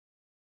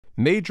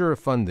Major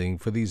funding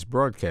for these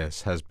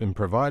broadcasts has been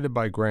provided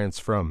by grants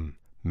from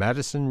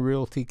Madison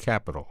Realty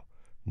Capital,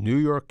 New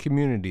York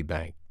Community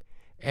Bank,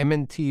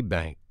 M&T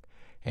Bank,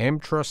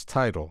 AmTrust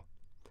Title,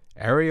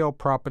 Ariel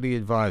Property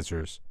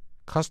Advisors,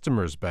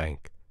 Customers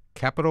Bank,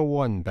 Capital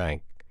One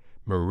Bank,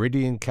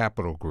 Meridian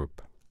Capital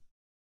Group.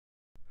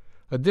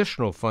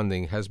 Additional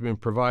funding has been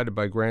provided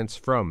by grants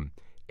from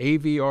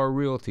AVR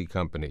Realty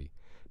Company,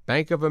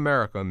 Bank of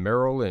America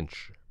Merrill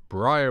Lynch,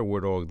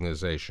 Briarwood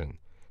Organization,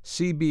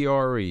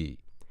 CBRE,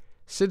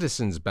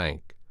 Citizens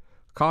Bank,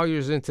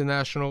 Colliers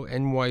International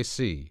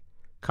NYC,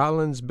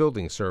 Collins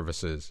Building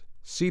Services,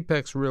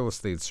 CPEX Real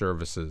Estate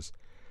Services,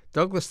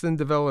 Douglaston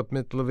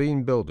Development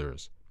Levine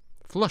Builders,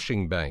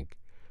 Flushing Bank,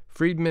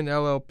 Friedman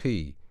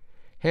LLP,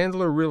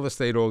 Handler Real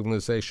Estate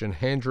Organization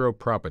Handro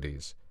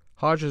Properties,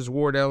 Hodges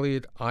Ward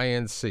Elliott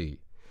INC,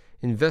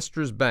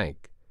 Investors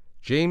Bank,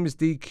 James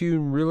D.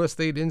 Kuhn Real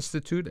Estate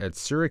Institute at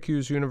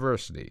Syracuse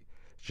University,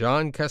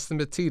 John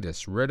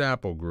Castamatidis Red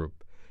Apple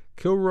Group,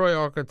 Kilroy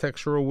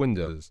Architectural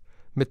Windows,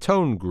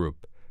 Matone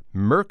Group,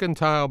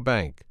 Mercantile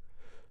Bank,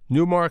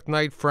 Newmark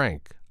Knight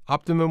Frank,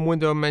 Optimum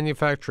Window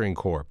Manufacturing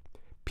Corp.,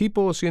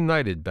 People's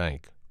United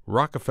Bank,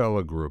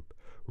 Rockefeller Group,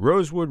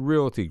 Rosewood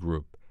Realty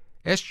Group,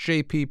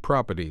 SJP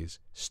Properties,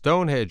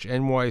 Stonehenge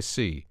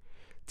NYC,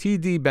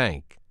 TD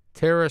Bank,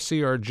 Terra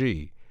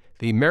CRG,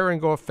 the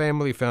Merengoff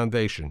Family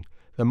Foundation,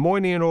 the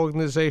Moynihan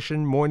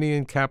Organization,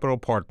 Moynihan Capital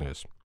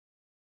Partners,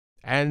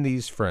 and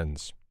these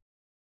friends.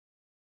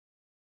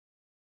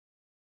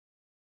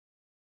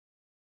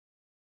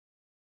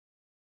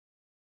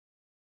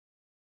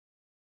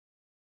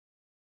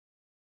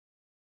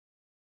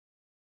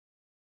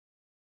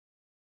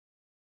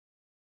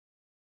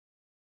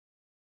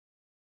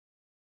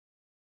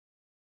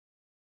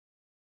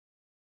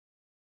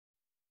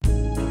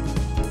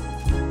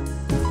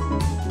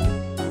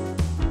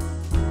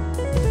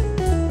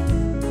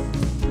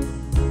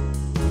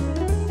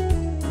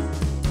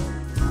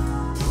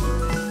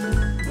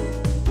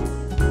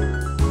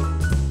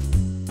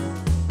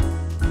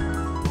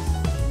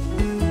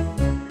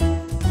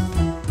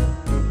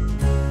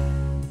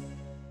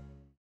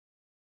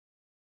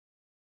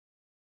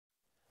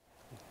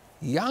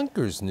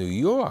 Yonkers, New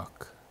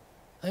York.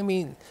 I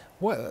mean,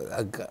 what,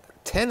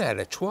 10 out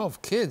of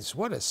 12 kids.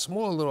 What a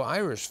small little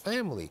Irish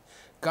family.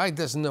 Guy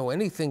doesn't know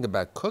anything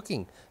about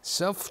cooking.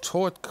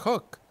 Self-taught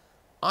cook.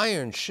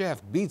 Iron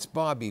Chef, beats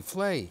Bobby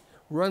Flay.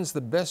 Runs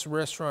the best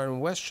restaurant in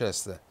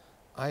Westchester.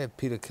 I have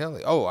Peter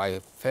Kelly. Oh, I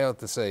failed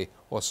to say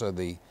also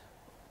the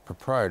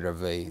proprietor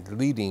of a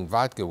leading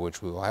vodka,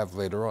 which we will have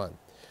later on.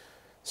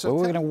 So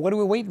well, what are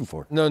we waiting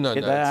for? No. It's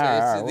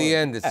the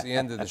end. It's the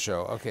end of the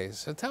show. Okay,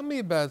 so tell me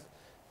about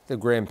the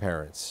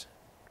grandparents.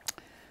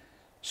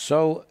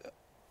 So,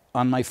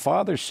 on my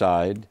father's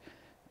side,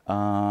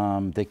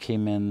 they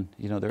came in,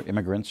 you know, they're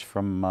immigrants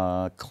from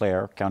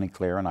Clare, County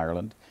Clare in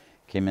Ireland,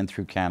 came in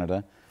through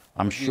Canada.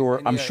 I'm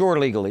sure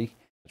legally.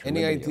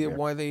 Any idea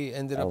why they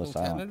ended up in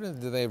Canada?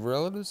 Do they have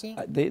relatives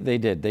there? They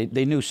did.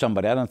 They knew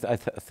somebody. I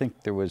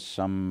think there was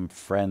some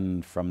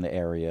friend from the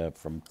area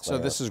from Clare.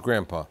 So this is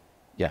Grandpa?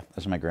 Yeah,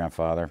 this is my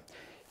grandfather.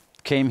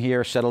 Came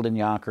here, settled in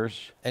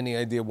Yonkers. Any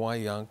idea why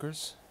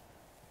Yonkers?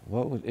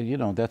 Well, you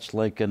know, that's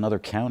like another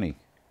county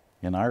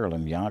in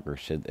Ireland,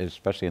 Yonkers,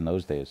 especially in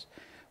those days.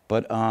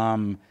 But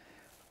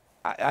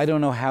I don't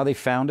know how they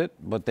found it,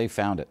 but they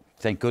found it.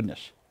 Thank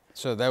goodness.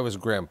 So that was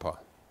Grandpa,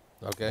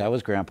 okay? That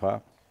was Grandpa.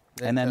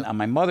 And then on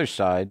my mother's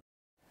side,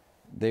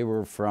 they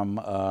were from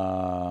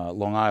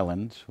Long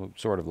Island,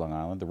 sort of Long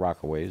Island, the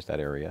Rockaways, that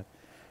area,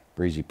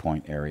 Breezy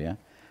Point area.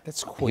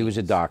 That's Queens. He was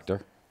a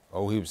doctor.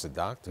 Oh, he was a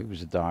doctor? He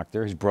was a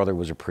doctor. His brother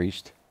was a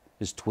priest.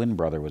 His twin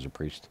brother was a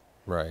priest.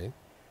 Right.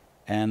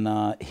 And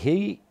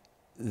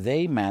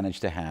they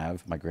managed to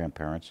have, my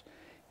grandparents,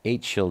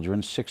 8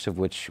 children, 6 of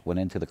which went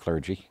into the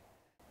clergy.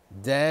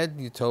 Dad,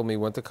 you told me,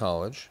 went to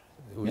college.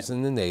 He was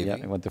in the Navy. Yeah,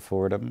 he went to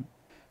Fordham.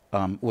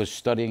 Was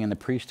studying in the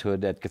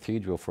priesthood at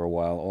Cathedral for a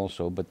while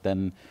also, but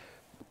then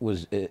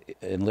was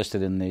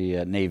enlisted in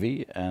the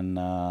Navy and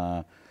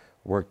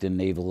worked in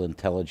naval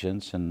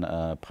intelligence and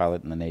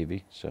pilot in the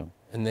Navy. So.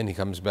 And then he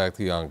comes back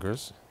to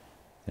Yonkers.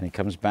 And he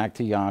comes back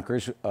to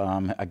Yonkers.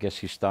 I guess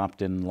he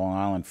stopped in Long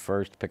Island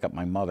first to pick up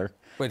my mother.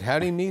 But how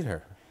did he meet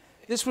her?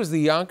 This was the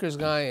Yonkers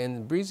guy,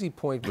 and Breezy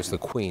Point was the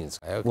Queens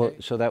guy. Okay. Well,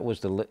 so that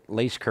was the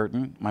lace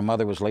curtain. My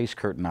mother was lace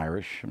curtain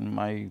Irish, and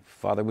my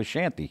father was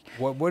shanty.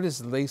 What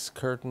is lace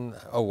curtain?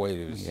 Oh, wait.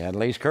 It was... You had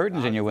lace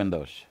curtains in your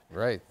windows.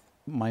 Right.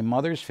 My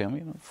mother's family,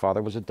 you know,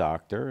 father was a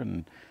doctor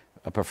and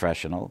a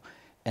professional,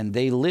 and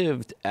they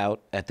lived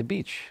out at the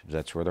beach.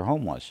 That's where their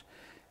home was.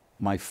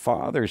 My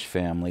father's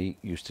family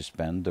used to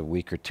spend a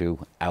week or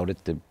two out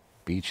at the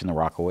beach in the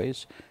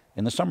Rockaways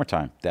in the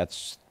summertime.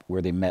 That's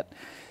where they met.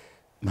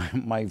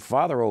 My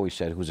father always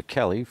said, who was a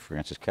Kelly,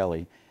 Francis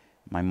Kelly,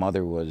 my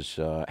mother was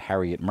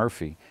Harriet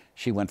Murphy.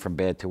 She went from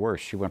bad to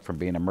worse. She went from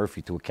being a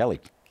Murphy to a Kelly.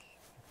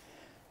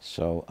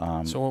 So,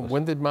 so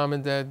when did Mom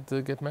and Dad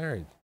get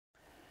married?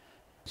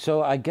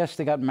 So I guess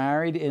they got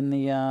married in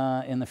the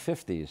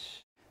 50s.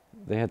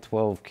 They had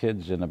 12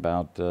 kids in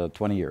about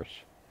 20 years.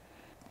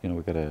 you know,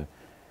 we got a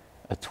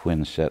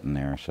twin set in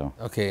there. So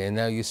Okay, and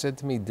now you said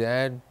to me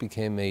Dad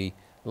became a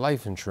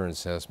life insurance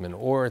salesman,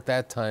 or at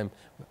that time,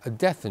 a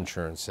death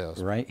insurance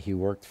salesman. right, he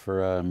worked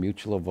for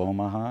Mutual of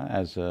Omaha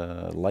as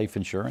a life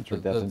insurance or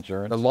death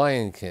insurance. The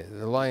Lion King,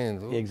 the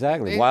Lion.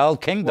 Exactly,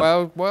 Wild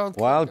Kingdom.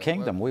 Wild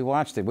Kingdom. We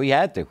watched it. We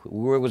had to.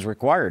 It was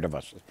required of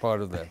us.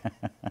 Part of that.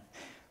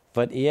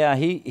 But yeah,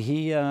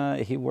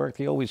 he worked.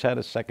 He always had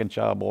a second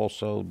job,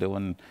 also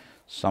doing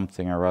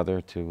something or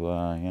other to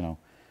you know,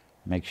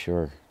 make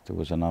sure there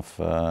was enough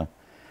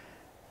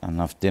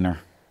dinner.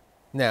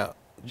 Now,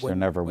 Which there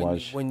never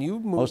was. When you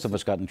moved, most of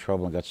us got in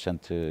trouble and got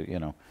sent to, you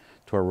know,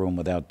 to our room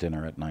without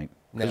dinner at night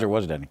because there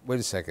wasn't any. Wait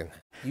a second.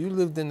 You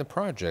lived in the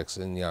projects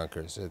in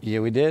Yonkers. Yeah,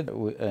 we did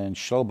in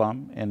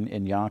Schlobaum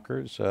in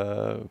Yonkers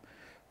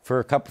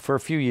for a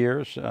few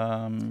years. You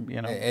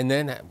know. And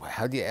then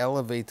how do you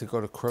elevate to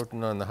go to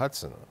Croton on the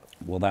Hudson?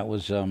 Well, that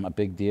was a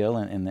big deal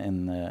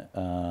in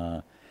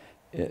the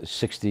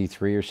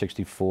 63 or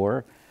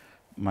 64.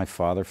 My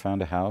father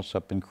found a house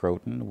up in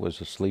Croton. It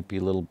was a sleepy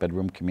little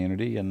bedroom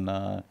community, and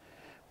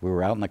we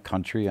were out in the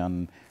country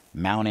on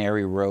Mount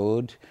Airy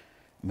Road.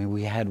 I mean,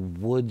 we had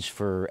woods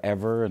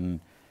forever, and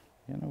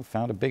you know,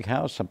 found a big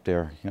house up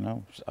there. You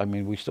know, I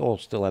mean, we still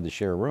had to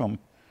share a room,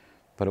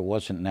 but it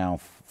wasn't now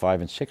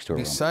 5 and 6 to a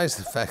room. Besides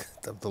the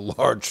fact of the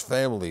large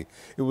family,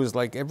 it was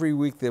like every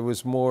week there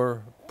was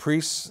more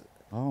priests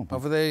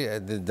over there.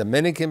 The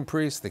Dominican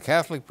priests, the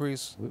Catholic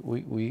priests.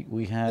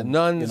 We had the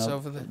nuns, you know,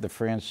 over there. The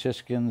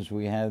Franciscans.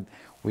 We had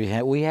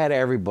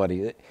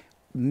everybody.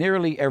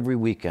 Nearly every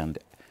weekend,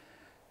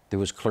 there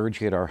was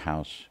clergy at our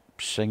house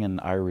singing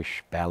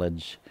Irish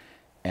ballads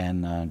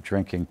and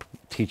drinking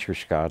teacher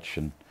scotch,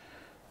 and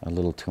a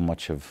little too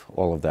much of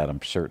all of that,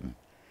 I'm certain.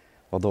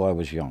 Although I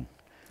was young.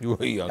 You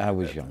were young. I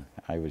was young.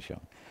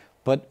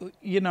 But,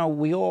 you know,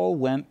 we all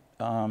went,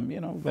 you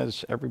know,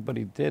 as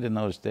everybody did in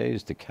those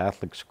days, to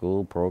Catholic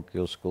school,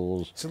 parochial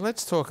schools. So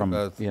let's talk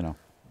about, you know.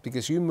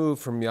 Because you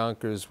moved from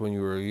Yonkers when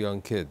you were a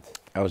young kid.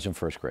 I was in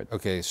first grade.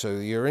 Okay, so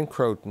you're in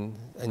Croton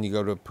and you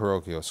go to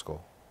parochial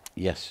school.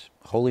 Yes,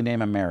 Holy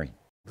Name of Mary.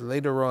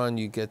 Later on,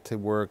 you get to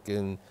work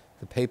in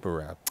the paper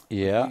route.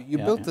 Yeah. You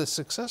built a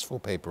successful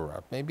paper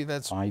route. Maybe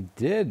that's... I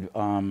did.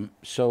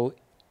 So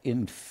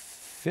in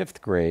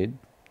 5th grade,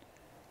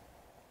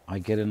 I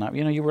get you know,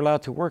 you were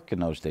allowed to work in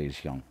those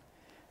days young.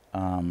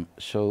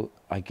 So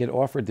I get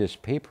offered this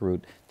paper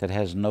route that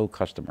has no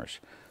customers,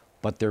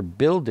 but they're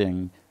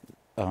building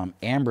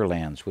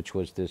Amberlands, which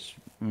was this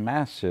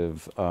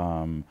massive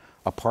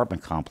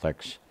apartment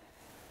complex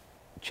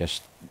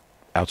just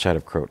outside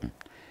of Croton.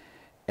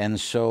 And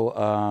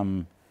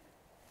so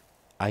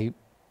I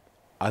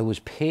was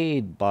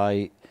paid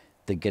by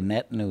the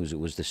Gannett News. It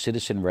was the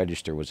Citizen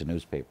Register, was a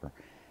newspaper.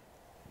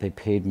 They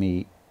paid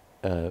me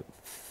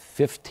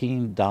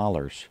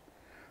 $15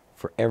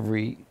 for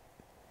every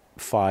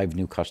 5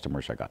 new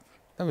customers I got.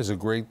 That was a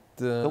great...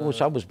 I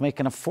was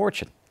making a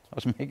fortune.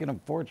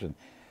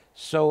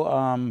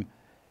 So,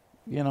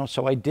 you know,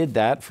 so I did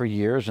that for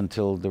years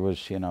until there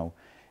was, you know,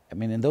 I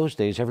mean, in those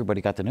days,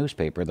 everybody got the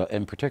newspaper,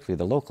 and particularly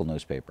the local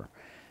newspaper.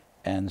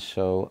 And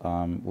so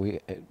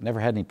we never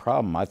had any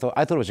problem. I thought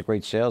it was a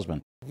great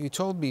salesman. You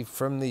told me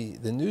from the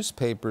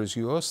newspapers,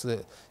 you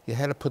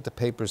had to put the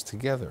papers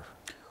together.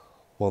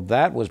 Well,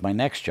 that was my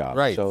next job.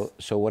 Right.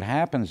 So what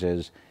happens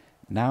is,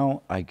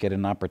 now I get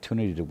an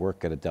opportunity to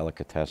work at a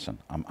delicatessen.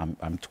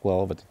 I'm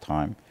 12 at the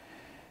time,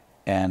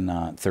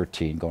 and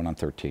 13, going on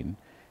 13,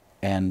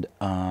 and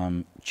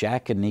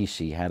Jack and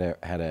Nisi had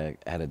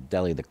a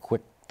deli, the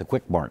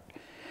Quick Mart,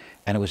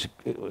 and it was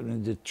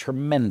a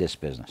tremendous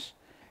business.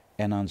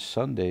 And on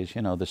Sundays,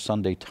 you know, the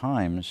Sunday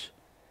Times,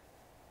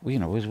 you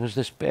know, was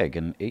this big,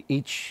 and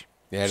each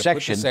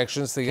section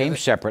sections came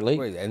separately.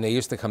 Wait, and they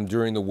used to come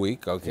during the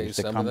week. Okay,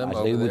 some of them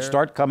they would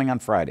start coming on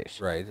Fridays.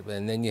 Right,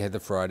 and then you had the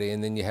Friday,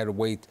 and then you had to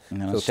wait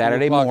until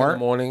Saturday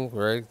morning.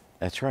 Right.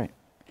 That's right.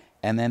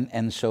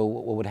 And so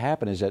what would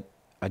happen is that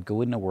I'd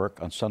go into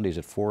work on Sundays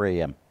at 4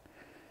 a.m.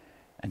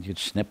 and you'd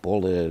snip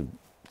all the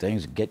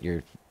things, get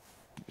your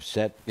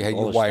set. You had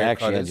your wire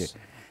cutters.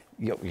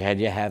 You had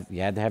to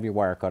have your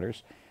wire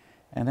cutters.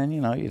 And then,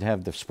 you know, you'd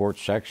have the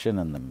sports section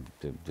and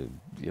the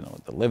you know,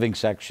 the living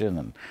section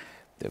and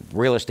the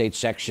real estate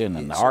section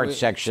and the art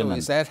section. So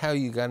is that how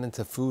you got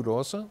into food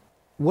also?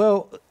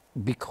 Well,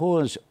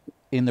 because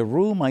in the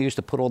room I used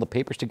to put all the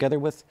papers together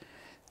with,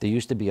 there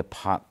used to be a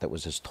pot that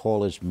was as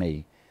tall as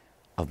me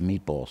of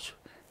meatballs,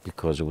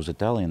 because it was a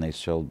deli and they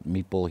sold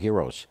meatball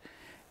heroes.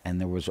 And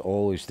there was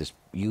always this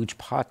huge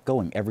pot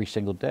going every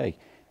single day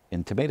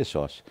in tomato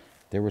sauce.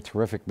 They were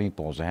terrific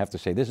meatballs. I have to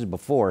say, this is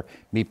before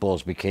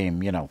meatballs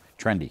became, you know,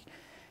 trendy.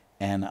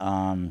 And,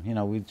 you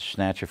know, we'd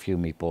snatch a few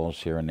meatballs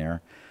here and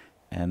there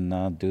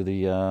and do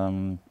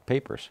the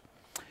papers.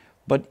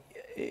 But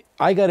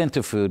I got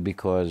into food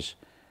because,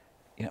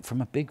 you know, from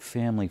a big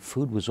family,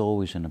 food was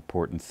always an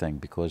important thing,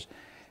 because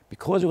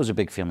it was a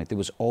big family, there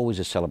was always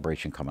a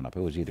celebration coming up.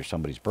 It was either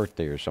somebody's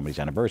birthday or somebody's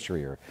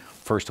anniversary or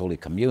first Holy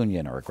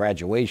Communion or a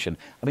graduation.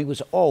 I mean, it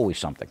was always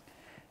something.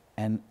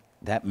 And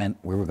that meant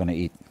we were going to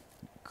eat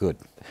good.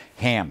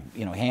 Ham,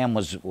 ham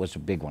was a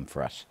big one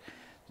for us,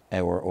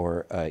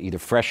 or either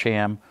fresh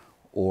ham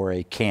or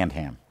a canned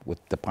ham with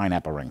the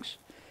pineapple rings,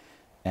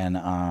 and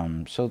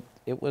so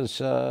it was.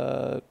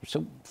 So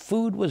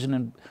food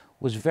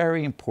was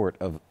very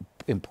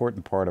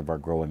important part of our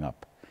growing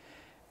up,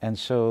 and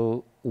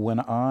so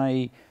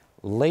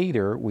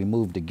later we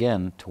moved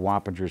again to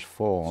Wappingers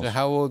Falls. So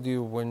how old were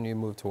you when you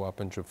moved to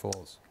Wappinger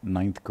Falls?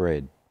 9th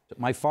grade.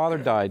 My father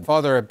died.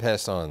 Father had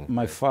passed on.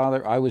 My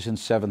father, I was in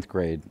 7th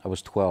grade. I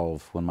was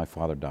 12 when my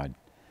father died.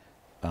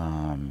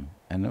 And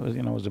it was,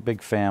 it was a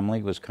big family.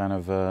 It was kind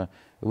of,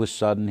 it was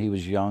sudden. He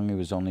was young. He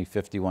was only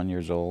 51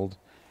 years old.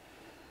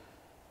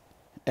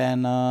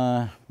 And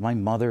my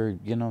mother,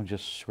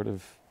 just sort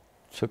of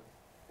took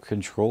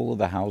control of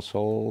the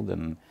household.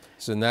 And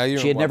so now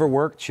you're. She had never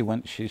worked.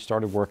 She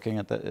started working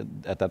at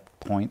that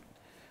point.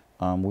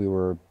 We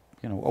were,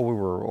 we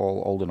were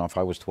all old enough.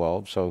 I was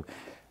 12, so.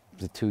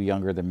 The two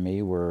younger than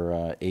me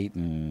were 8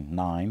 and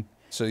 9.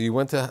 So you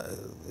went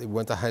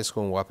to high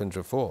school in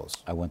Wappinger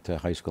Falls? I went to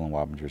high school in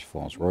Wappingers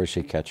Falls, Roy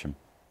C. Ketchum.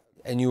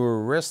 And you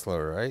were a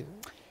wrestler, right?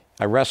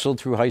 I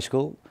wrestled through high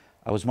school.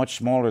 I was much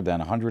smaller then,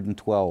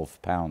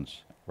 112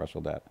 pounds,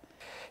 wrestled at.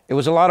 It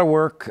was a lot of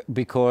work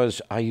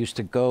because I used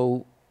to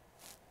go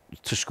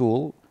to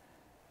school,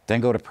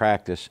 then go to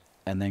practice,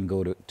 and then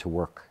go to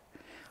work.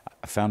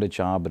 I found a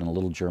job in a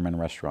little German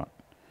restaurant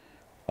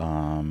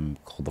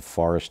called the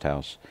Forest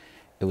House.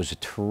 It was a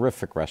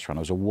terrific restaurant. It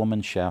was a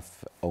woman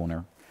chef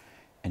owner,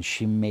 and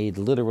she made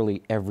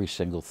literally every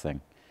single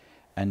thing.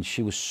 And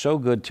she was so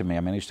good to me.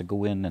 I mean, I used to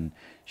go in, and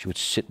she would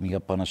sit me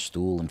up on a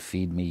stool and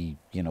feed me,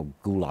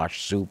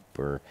 goulash soup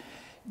or,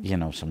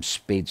 some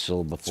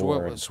spätzle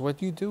before. So what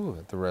do you do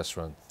at the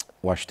restaurant?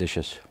 Wash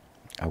dishes.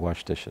 I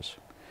washed dishes,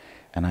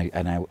 and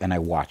I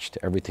watched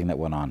everything that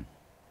went on.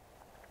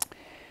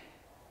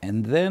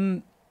 And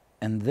then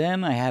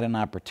I had an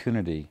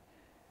opportunity.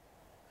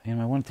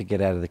 I wanted to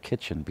get out of the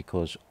kitchen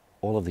because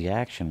all of the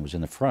action was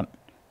in the front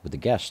with the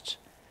guests.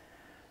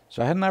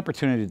 So I had an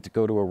opportunity to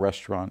go to a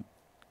restaurant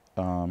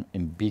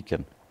in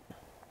Beacon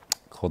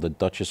called the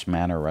Duchess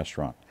Manor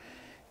Restaurant.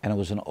 And it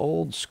was an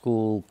old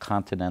school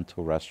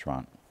continental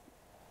restaurant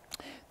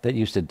that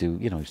used to do,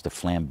 used to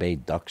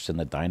flambe ducks in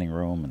the dining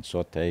room and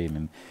saute.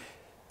 And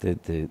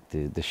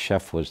the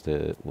chef was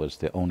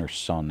the owner's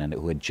son, and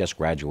who had just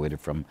graduated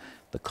from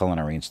the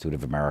Culinary Institute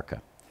of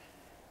America.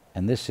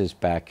 And this is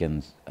back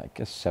in, I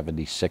guess,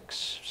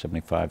 76,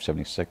 75,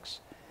 76.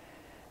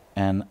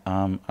 And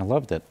I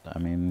loved it. I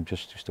mean,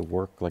 just used to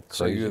work like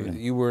crazy. So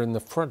you were in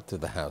the front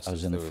of the house? I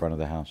was in the front of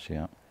the house,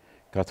 yeah.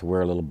 Got to wear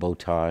a little bow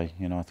tie,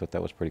 I thought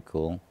that was pretty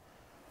cool.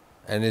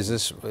 And is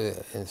this,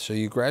 so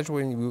you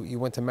graduated and you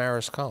went to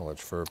Marist College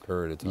for a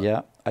period of time?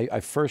 Yeah, I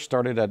first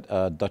started at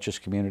Dutchess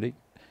Community,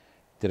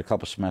 did a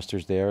couple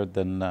semesters there,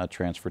 then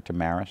transferred to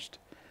Marist.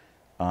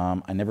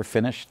 I never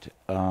finished.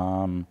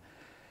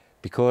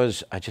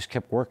 Because I just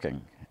kept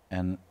working.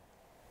 And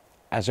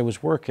as I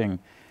was working,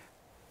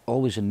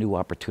 always a new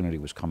opportunity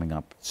was coming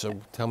up. So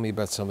tell me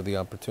about some of the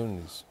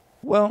opportunities.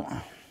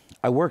 Well,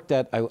 I went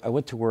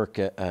to work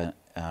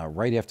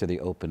right after they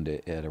opened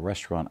at a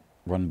restaurant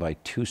run by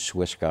two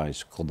Swiss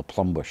guys called the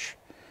Plumbush.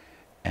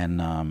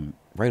 And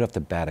right off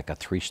the bat, I got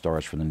 3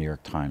 stars from the New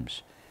York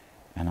Times.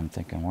 And I'm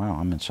thinking, wow,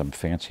 I'm in some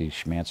fancy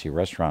schmancy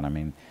restaurant. I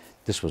mean,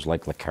 this was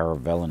like Le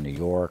Caravelle in New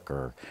York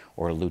or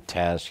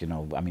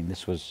Lutèce, I mean,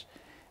 this was...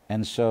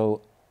 And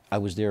so I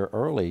was there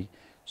early,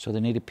 so they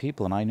needed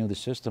people, and I knew the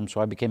system, so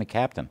I became a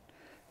captain.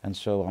 And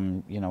so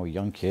I'm, a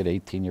young kid,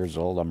 18 years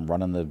old.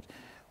 I'm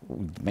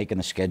making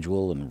the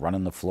schedule and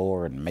running the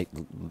floor, and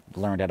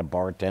learned how to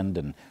bartend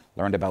and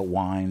learned about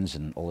wines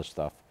and all this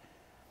stuff.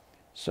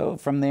 So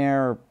from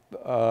there,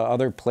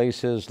 other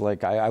places,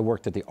 like I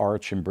worked at the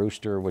Arch in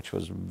Brewster, which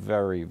was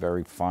very,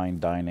 very fine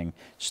dining,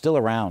 still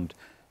around,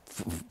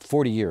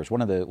 40 years.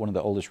 One of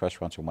the oldest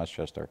restaurants in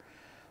Westchester.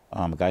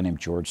 A guy named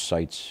George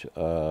Seitz,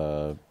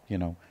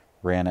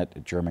 ran it, a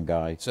German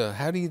guy. So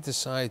how do you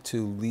decide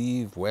to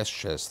leave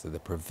Westchester, the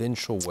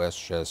provincial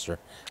Westchester,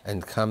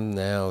 and come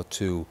now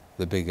to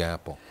the Big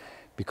Apple?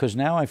 Because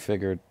now I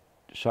figured,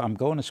 so I'm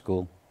going to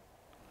school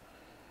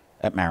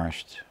at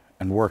Marist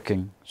and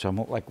working. So I'm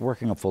like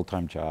working a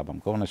full-time job. I'm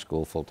going to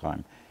school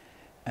full-time.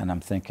 And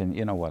I'm thinking,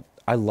 you know what?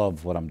 I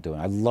love what I'm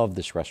doing. I love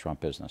this restaurant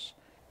business.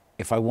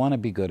 If I want to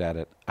be good at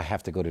it, I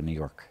have to go to New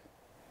York.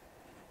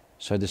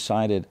 So I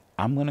decided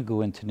I'm going to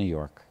go into New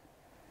York,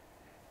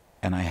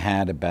 and I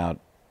had about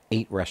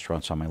 8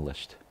 restaurants on my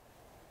list.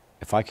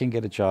 If I can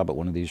get a job at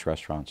one of these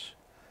restaurants,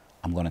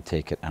 I'm going to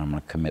take it, and I'm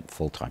going to commit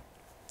full-time.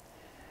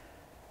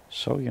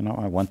 So,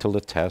 I went to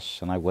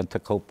Lutèce, and I went to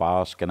Côte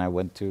Basque, and I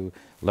went to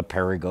Le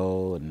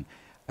Perigot, and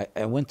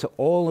I went to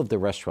all of the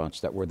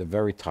restaurants that were the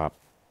very top.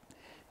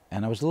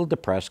 And I was a little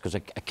depressed because I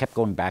kept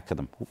going back to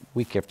them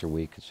week after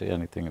week and see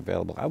anything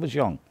available. I was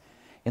young.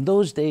 In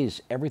those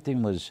days,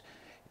 everything was...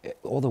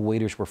 all the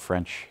waiters were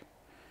French,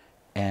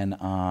 and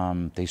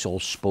they all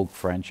spoke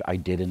French. I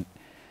didn't,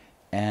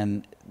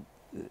 and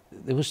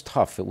it was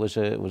tough. A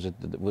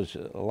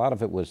lot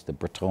of it was the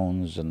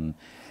Bretons, and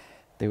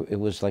it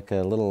was like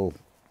a little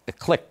a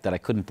click that I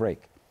couldn't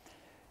break.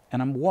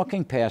 And I'm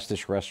walking past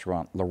this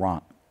restaurant,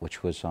 Laurent,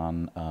 which was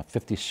on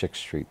 56th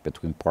Street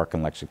between Park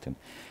and Lexington.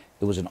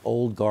 It was an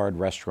old guard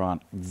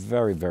restaurant,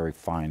 very, very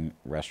fine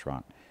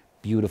restaurant,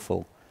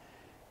 beautiful,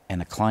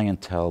 and a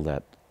clientele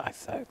that I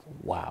thought,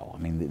 wow. I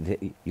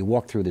mean, you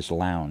walk through this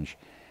lounge,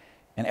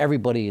 and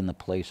everybody in the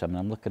place, I mean,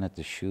 I'm looking at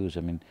the shoes.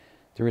 I mean,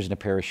 there isn't a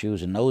pair of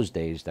shoes in those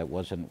days that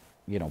wasn't,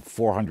 you know,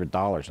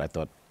 $400. I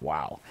thought,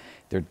 wow.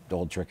 They're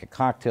all drinking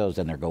cocktails,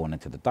 then they're going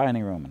into the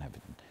dining room and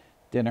having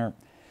dinner.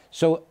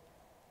 So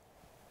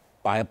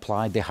I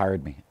applied, they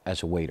hired me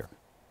as a waiter.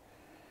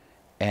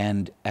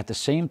 And at the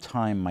same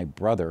time, my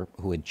brother,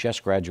 who had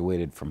just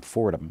graduated from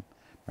Fordham,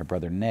 my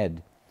brother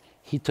Ned,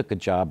 he took a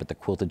job at the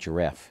Quilted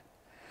Giraffe,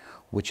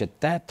 which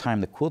at that time,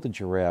 the Quilted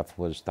Giraffe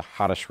was the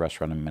hottest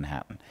restaurant in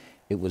Manhattan.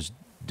 It was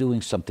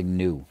doing something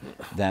new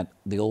that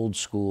the old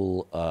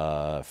school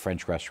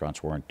French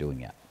restaurants weren't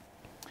doing yet.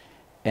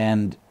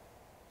 And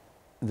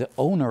the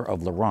owner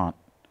of Laurent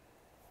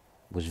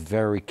was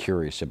very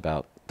curious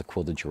about the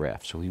Quilted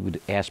Giraffe. So he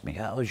would ask me,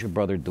 how is your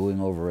brother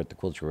doing over at the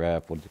Quilted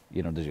Giraffe? What,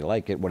 you know, does he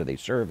like it? What are they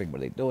serving? What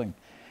are they doing?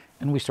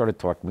 And we started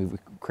talking. We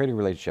created a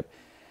relationship.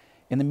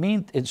 In the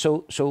meantime,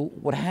 so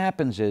what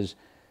happens is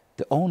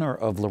the owner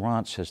of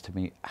Laurent says to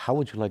me, how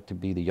would you like to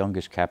be the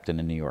youngest captain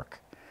in New York?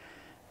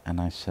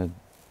 And I said,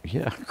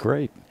 yeah,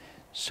 great.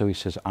 So he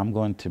says, I'm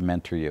going to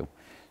mentor you.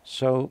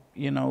 So,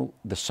 you know,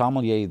 the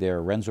sommelier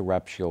there, Renzo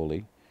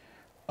Rapcioli,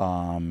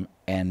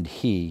 and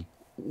he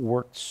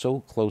worked so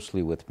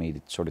closely with me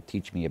to sort of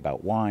teach me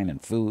about wine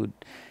and food,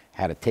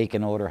 how to take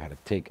an order, how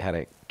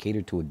to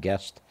cater to a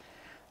guest.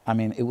 I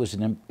mean, it was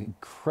an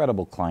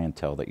incredible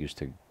clientele that used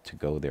to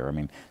go there. I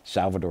mean,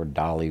 Salvador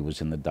Dali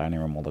was in the dining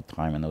room all the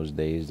time in those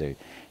days.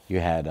 You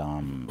had,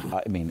 I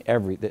mean,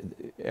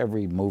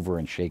 every mover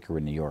and shaker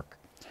in New York.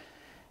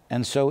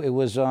 And so it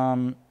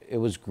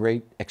was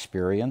great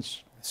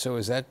experience. So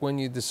is that when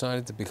you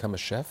decided to become a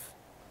chef?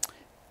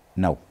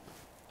 No.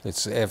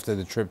 It's after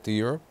the trip to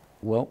Europe?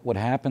 Well, what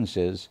happens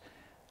is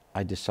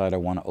I decide I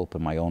want to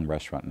open my own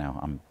restaurant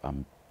now.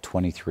 I'm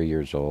 23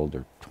 years old,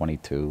 or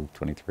 22,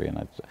 23,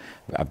 and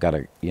I've got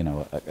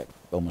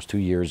almost 2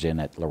 years in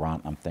at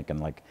Laurent. I'm thinking,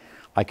 like,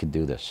 I could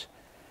do this.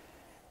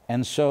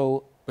 And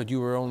so... But you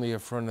were only a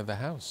front of the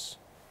house.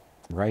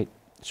 Right.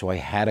 So I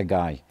had a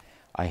guy.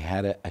 I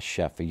had a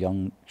chef, a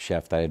young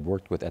chef that I had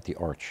worked with at the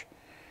Arch.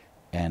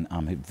 And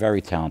I'm a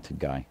very talented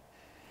guy.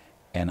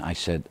 And I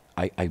said,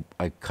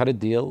 I cut a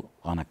deal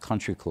on a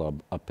country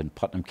club up in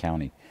Putnam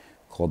County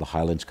called the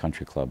Highlands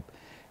Country Club.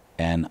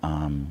 And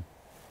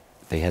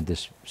they had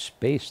this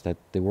space that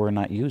they were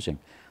not using.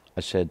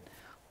 I said,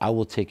 I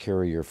will take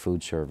care of your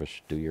food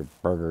service, do your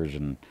burgers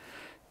and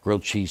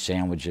grilled cheese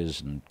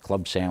sandwiches and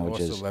club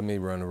sandwiches. Also, let me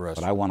run a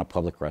restaurant. But I want a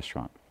public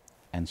restaurant.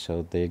 And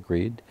so they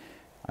agreed.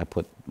 I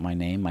put my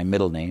name, my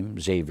middle name,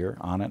 Xavier,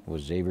 on it. It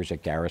was Xaviars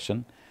at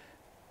Garrison.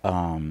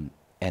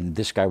 And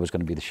this guy was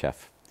going to be the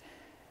chef.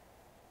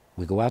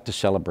 We go out to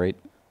celebrate.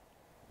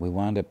 We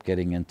wound up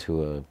getting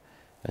into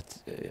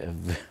a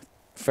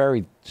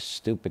very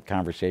stupid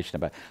conversation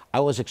about,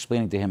 I was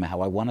explaining to him how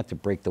I wanted to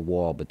break the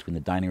wall between the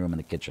dining room and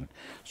the kitchen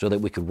so that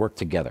we could work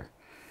together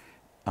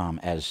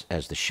as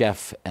the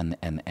chef and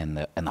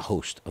the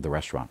host of the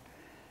restaurant.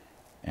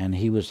 And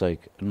he was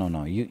like,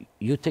 no,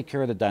 you take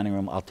care of the dining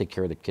room, I'll take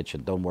care of the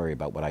kitchen. Don't worry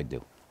about what I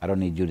do. I don't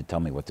need you to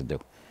tell me what to do.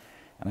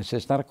 And I said,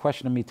 it's not a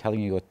question of me telling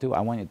you what to do. I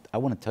want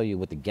to tell you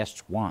what the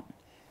guests want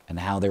and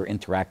how they're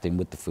interacting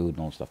with the food and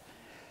all that stuff.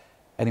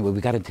 Anyway,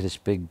 we got into this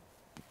big,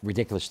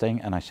 ridiculous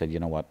thing, and I said, you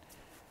know what?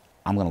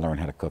 I'm going to learn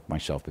how to cook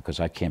myself because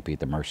I can't be at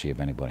the mercy of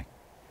anybody.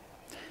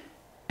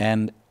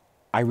 And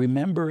I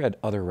remember at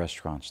other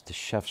restaurants, the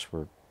chefs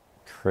were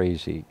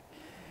crazy.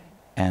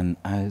 And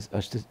I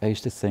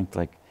used to think,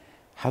 like,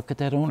 how could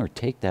that owner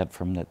take that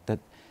from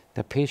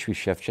that pastry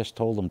chef just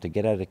told him to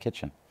get out of the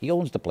kitchen? He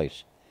owns the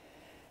place.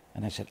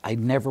 And I said, I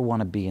never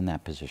want to be in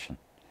that position.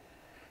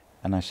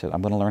 And I said,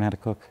 I'm going to learn how to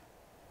cook.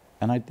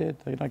 And I did.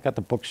 I got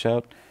the books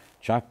out.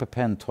 Jacques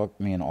Pepin taught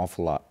me an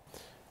awful lot.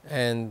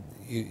 And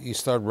you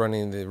started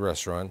running the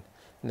restaurant.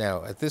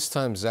 Now, at this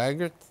time,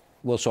 Zagat?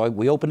 Well, so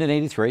we opened in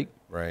 '83.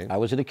 Right. I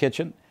was in the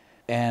kitchen.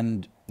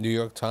 And New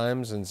York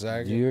Times and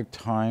Zagat? New York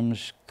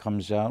Times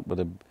comes out with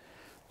a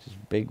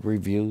big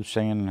review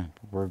saying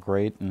we're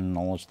great and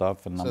all this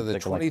stuff. And so the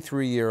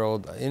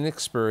 23-year-old,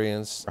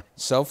 inexperienced,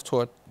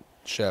 self-taught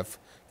chef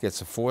gets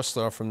a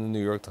 4-star from the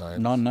New York Times.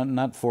 No,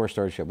 not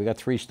 4-star chef. We got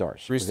 3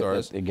 stars. 3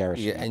 stars. At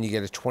Garrison. And you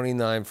get a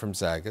 29 from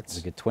Zagat's.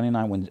 We get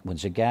 29. When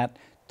Zagat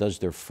does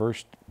their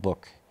first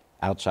book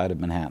outside of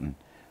Manhattan,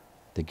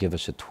 they give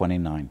us a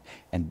 29.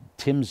 And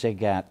Tim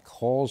Zagat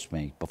calls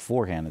me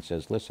beforehand and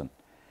says, listen,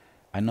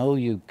 I know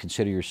you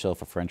consider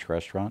yourself a French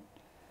restaurant,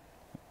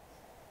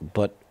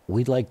 but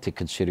we'd like to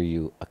consider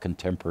you a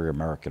contemporary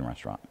American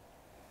restaurant.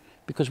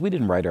 Because we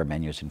didn't write our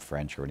menus in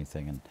French or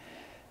anything. And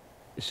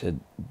he said,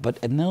 but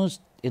in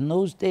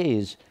those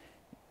days,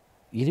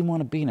 you didn't want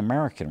to be an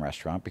American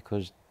restaurant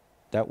because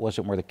that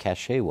wasn't where the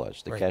cachet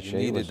was. The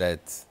cachet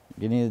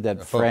you needed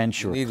that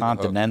French or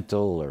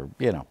continental or,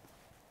 you know.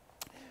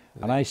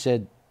 And I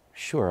said,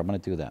 sure, I'm going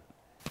to do that.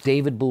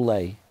 David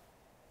Boulay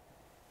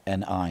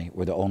and I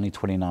were the only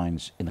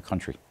 29s in the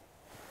country.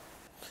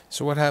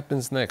 So what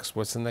happens next?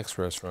 What's the next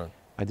restaurant?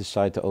 I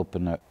decided to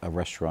open a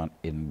restaurant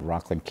in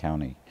Rockland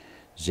County,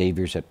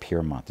 Xaviars at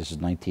Piermont. This is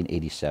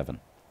 1987.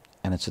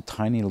 And it's a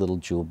tiny little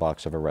jewel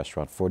box of a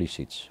restaurant, 40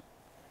 seats,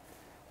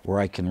 where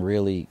I can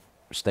really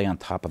stay on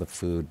top of the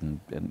food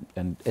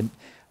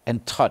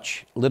and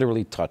touch,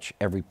 literally touch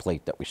every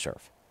plate that we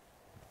serve.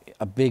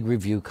 A big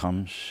review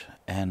comes,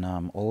 and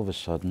all of a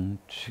sudden,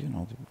 you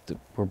know,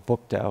 we're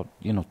booked out,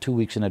 you know, 2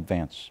 weeks in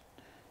advance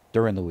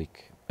during the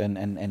week,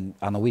 and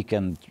on the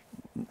weekend,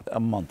 a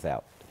month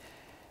out.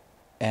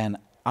 And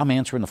I'm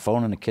answering the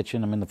phone in the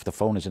kitchen. I mean, the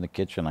phone is in the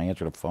kitchen. I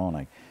answer the phone.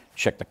 I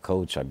check the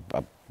codes.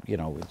 You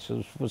know,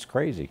 it was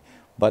crazy,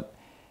 but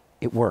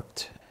it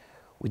worked.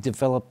 We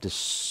developed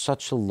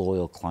such a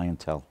loyal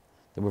clientele.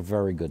 They were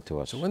very good to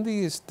us. So when do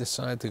you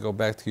decide to go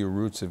back to your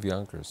roots of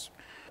Yonkers?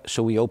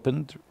 So we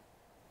opened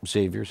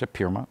Xaviars at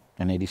Piermont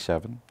in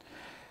 '87.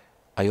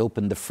 I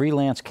opened the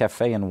Freelance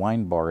Cafe and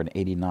Wine Bar in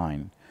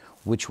 '89,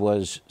 which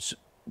was,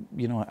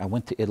 you know, I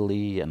went to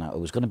Italy and I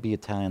was going to be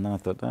Italian. Then I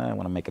thought, I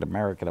want to make it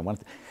American.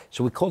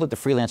 So we called it the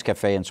Freelance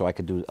Cafe, and so I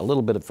could do a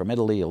little bit from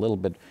Italy, a little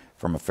bit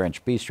from a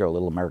French bistro, a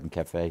little American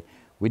cafe.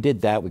 We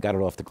did that. We got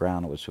it off the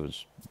ground. It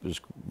was a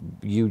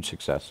huge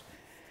success.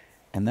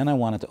 And then I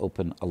wanted to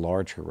open a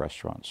larger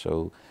restaurant.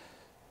 So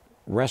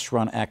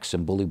Restaurant X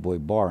and Bully Boy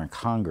Bar in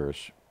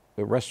Yonkers,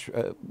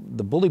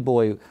 the Bully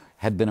Boy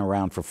had been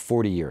around for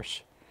 40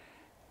 years.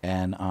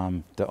 And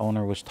the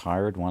owner was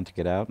tired, wanted to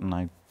get out, and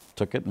I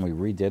took it and we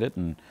redid it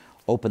and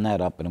opened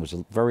that up. And it was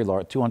a very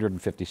large,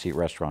 250-seat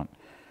restaurant.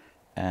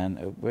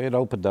 And it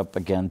opened up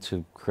again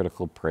to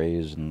critical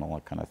praise and all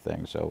that kind of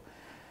thing. So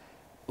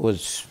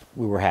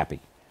we were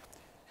happy.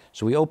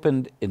 So we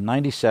opened in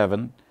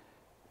 '97,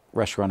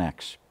 Restaurant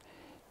X.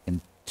 In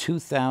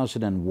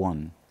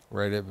 2001.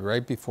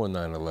 Right before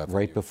 9/11.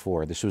 Right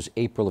before. This was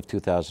April of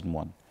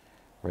 2001,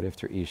 right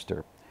after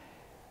Easter.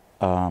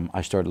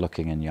 I started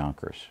looking in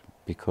Yonkers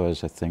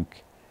because I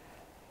think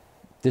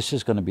this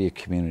is going to be a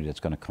community that's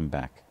going to come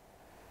back.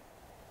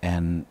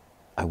 And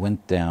I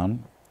went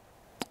down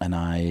and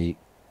I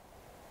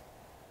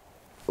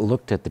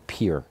looked at the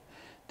pier.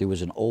 There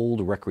was an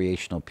old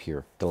recreational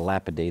pier,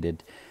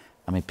 dilapidated.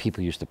 I mean,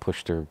 people used to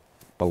push their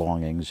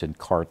belongings in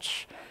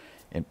carts.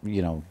 And,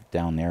 you know,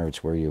 down there,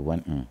 it's where you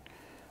went and,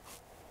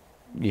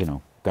 you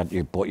know,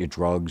 bought your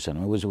drugs, and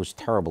it was a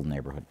terrible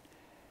neighborhood.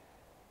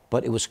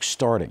 But it was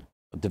starting.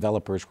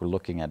 Developers were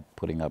looking at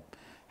putting up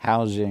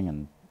housing,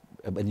 and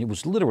it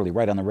was literally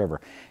right on the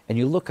river. And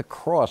you look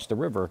across the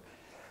river,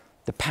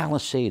 the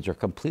Palisades are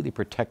completely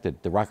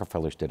protected. The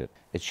Rockefellers did it.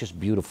 It's just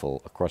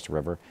beautiful across the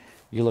river.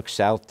 You look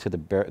south to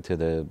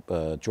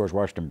the George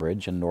Washington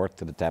Bridge and north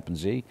to the Tappan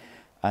Zee,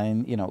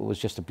 and, you know, it was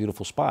just a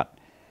beautiful spot.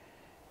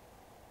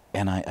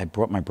 And I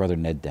brought my brother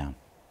Ned down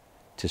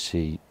to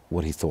see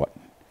what he thought.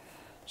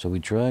 So we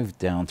drive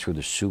down through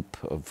the soup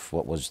of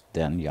what was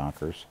then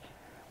Yonkers,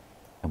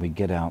 and we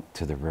get out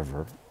to the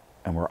river,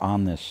 and we're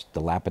on this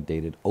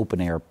dilapidated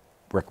open-air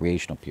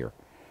recreational pier.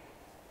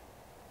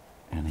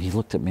 And he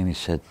looked at me and he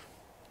said,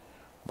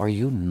 "Are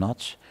you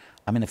nuts?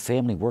 I mean, the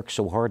family worked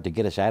so hard to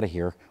get us out of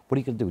here. What are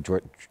you going to do,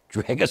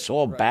 drag us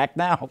all back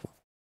now?"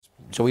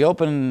 So we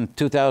opened in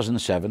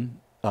 2007,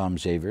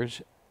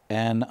 Xaviars,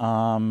 and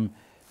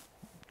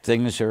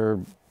things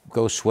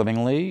go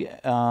swimmingly,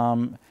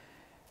 and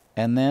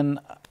then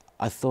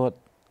I thought,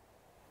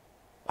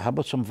 how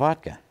about some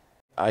vodka?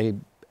 I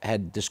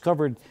had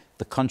discovered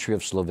the country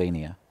of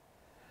Slovenia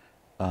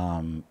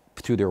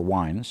through their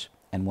wines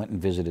and went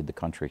and visited the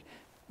country.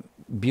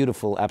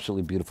 Beautiful,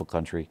 absolutely beautiful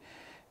country,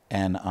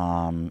 and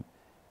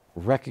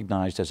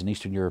recognized as an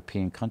Eastern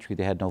European country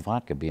they had no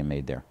vodka being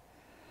made there.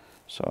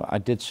 So I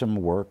did some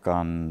work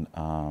on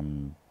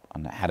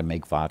how to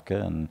make vodka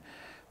and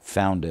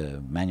found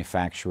a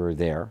manufacturer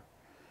there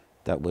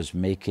that was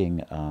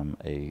making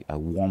a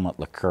walnut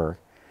liqueur,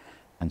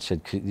 and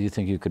said, "Do you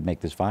think you could make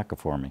this vodka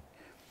for me?"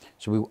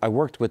 So I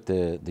worked with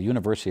the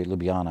University of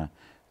Ljubljana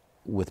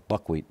with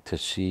buckwheat to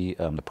see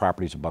the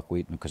properties of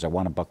buckwheat, because I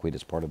wanted buckwheat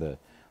as part of the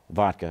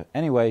vodka.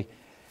 Anyway,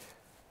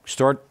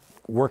 start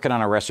working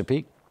on a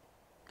recipe.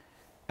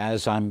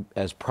 As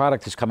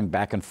product is coming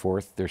back and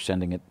forth, they're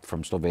sending it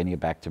from Slovenia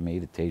back to me,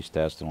 the taste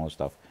test and all this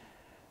stuff.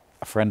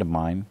 A friend of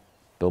mine,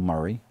 Bill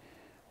Murray,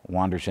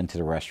 wanders into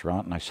the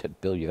restaurant, and I said,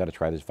 "Bill, you got to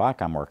try this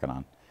vodka I'm working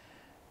on."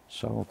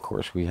 So, of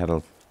course, we had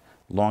a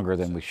longer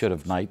than we should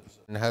have night.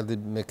 And how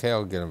did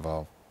Mikhail get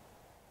involved?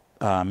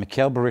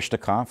 Mikhail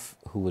Barishnikov,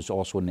 who was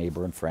also a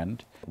neighbor and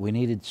friend. We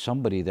needed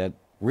somebody that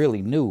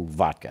really knew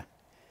vodka.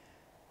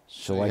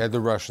 So you had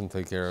the Russian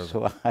take care of it.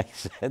 So I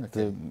said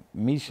to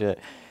Misha,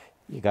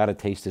 "You got to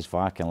taste this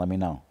vodka and let me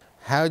know."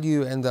 How do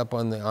you end up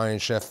on the Iron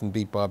Chef and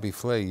beat Bobby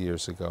Flay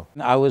years ago?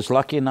 I was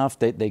lucky enough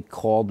that they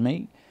called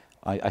me.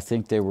 I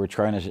think they were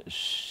trying to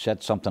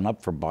set something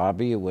up for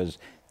Bobby. It was,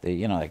 they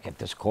get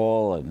this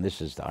call, and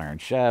this is the Iron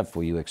Chef.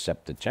 Will you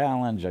accept the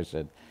challenge? I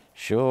said,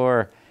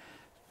 sure.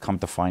 Come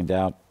to find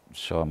out,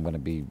 so I'm going to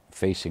be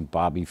facing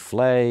Bobby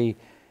Flay,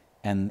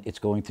 and it's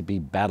going to be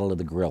Battle of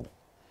the Grill.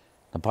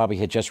 Bobby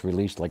had just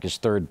released like his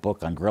 3rd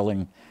book on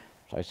grilling.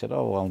 So I said,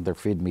 oh, well, they're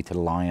feeding me to the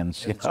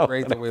lions. It's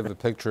great that we have a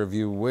picture of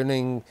you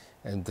winning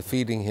and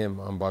defeating him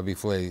on Bobby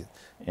Flay.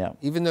 Yeah.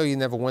 Even though you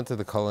never went to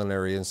the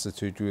Culinary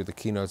Institute, you were the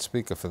keynote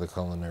speaker for the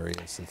Culinary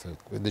Institute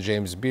with the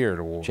James Beard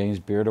Award. James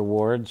Beard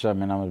Awards. I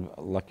mean, I was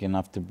lucky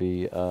enough to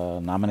be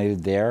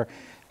nominated there.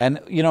 And,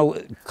 you know,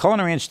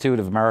 Culinary Institute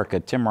of America,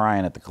 Tim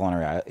Ryan at the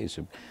Culinary,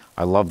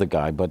 I love the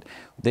guy, but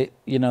they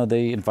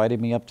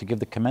invited me up to give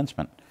the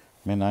commencement.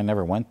 I mean, I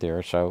never went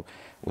there, so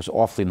it was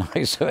awfully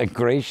nice and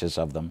gracious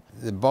of them.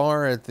 The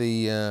bar at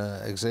the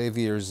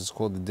Xaviars is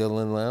called the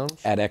Dylan Lounge?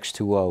 At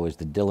X2O is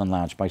the Dylan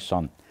Lounge, my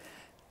son.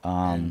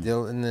 And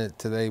Dylan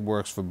today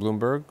works for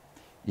Bloomberg?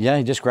 Yeah,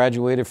 he just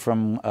graduated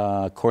from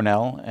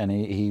Cornell, and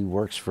he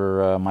works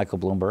for Michael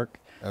Bloomberg.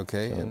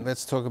 Okay, and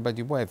let's talk about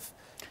your wife.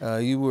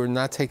 You were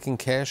not taking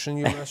cash in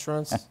your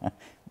restaurants?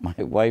 My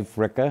wife,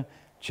 Rika,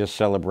 just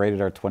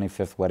celebrated our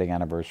 25th wedding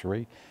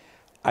anniversary.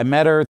 I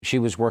met her. She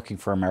was working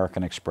for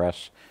American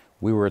Express.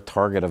 We were a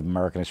target of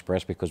American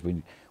Express because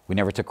we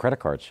never took credit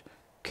cards,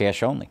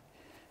 cash only.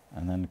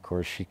 And then, of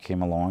course, she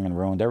came along and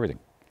ruined everything.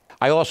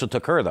 I also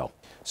took her, though.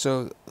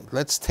 So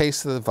let's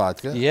taste the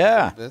vodka.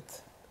 Yeah. A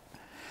bit.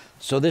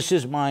 So this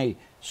is my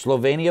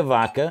Slovenia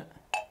vodka.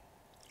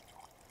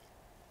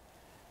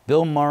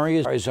 Bill Murray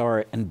is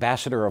our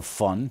ambassador of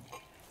fun,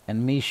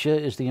 and Misha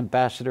is the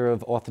ambassador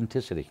of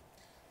authenticity.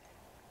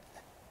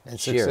 And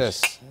Cheers.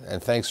 success.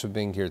 And thanks for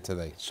being here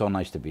today. So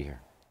nice to be here.